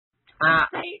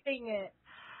saving it.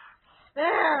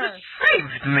 There. It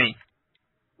saved me.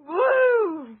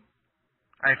 Woo!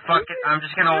 I'm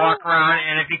just gonna walk around,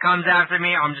 and if he comes after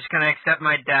me, I'm just gonna accept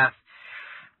my death.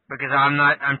 Because I'm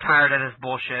tired of this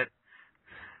bullshit.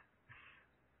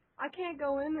 I can't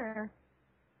go in there.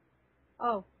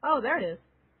 Oh, there it is.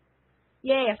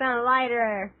 Yay, I found a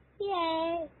lighter.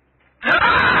 Yay.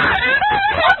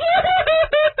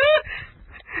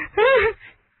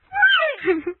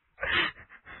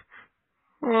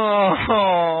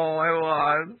 Oh, I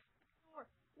was.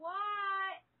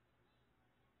 What?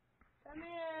 Come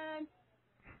in.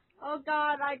 Oh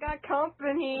God, I got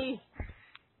company.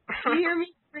 You hear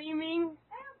me screaming?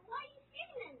 Why are you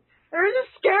screaming? There's a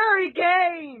scary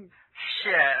game.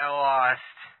 Shit, I lost.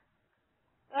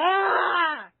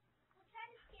 Ah! What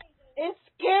kind of scary game? It's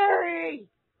scary.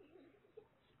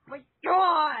 My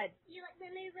God. You like the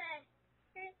new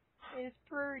It's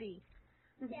pretty.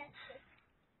 Yes.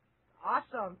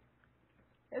 Awesome.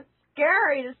 It's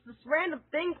scary. This random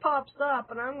thing pops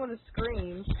up, and I'm gonna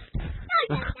scream. No,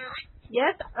 you're not.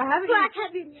 Yes, I haven't. Black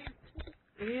heavy man.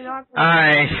 You're not.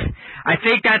 Alright. I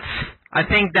think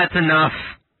that's enough.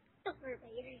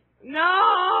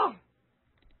 No.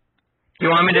 Do you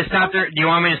want me to stop the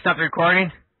recording?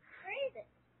 Where is it?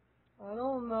 I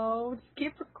don't know. Just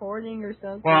keep recording or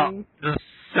something. Well, just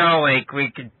so like we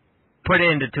could put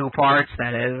it into 2 parts,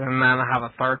 that is, and then have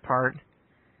a 3rd part.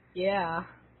 Yeah.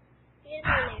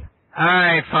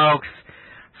 Alright, folks.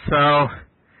 So,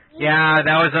 yeah,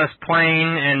 that was us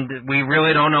playing, and we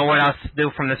really don't know what else to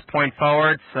do from this point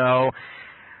forward, so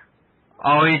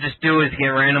all we just do is get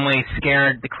randomly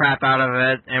scared the crap out of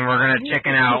it, and we're gonna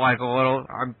chicken out like a little.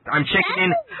 I'm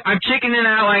chickening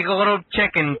out like a little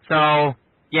chicken. So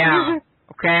yeah,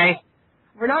 okay.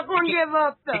 We're not going to give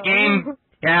up though.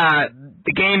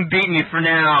 The game beat me for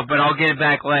now, but I'll get it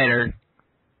back later.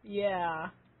 Yeah.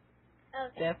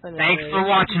 Okay. Definitely. Thanks for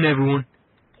watching, everyone.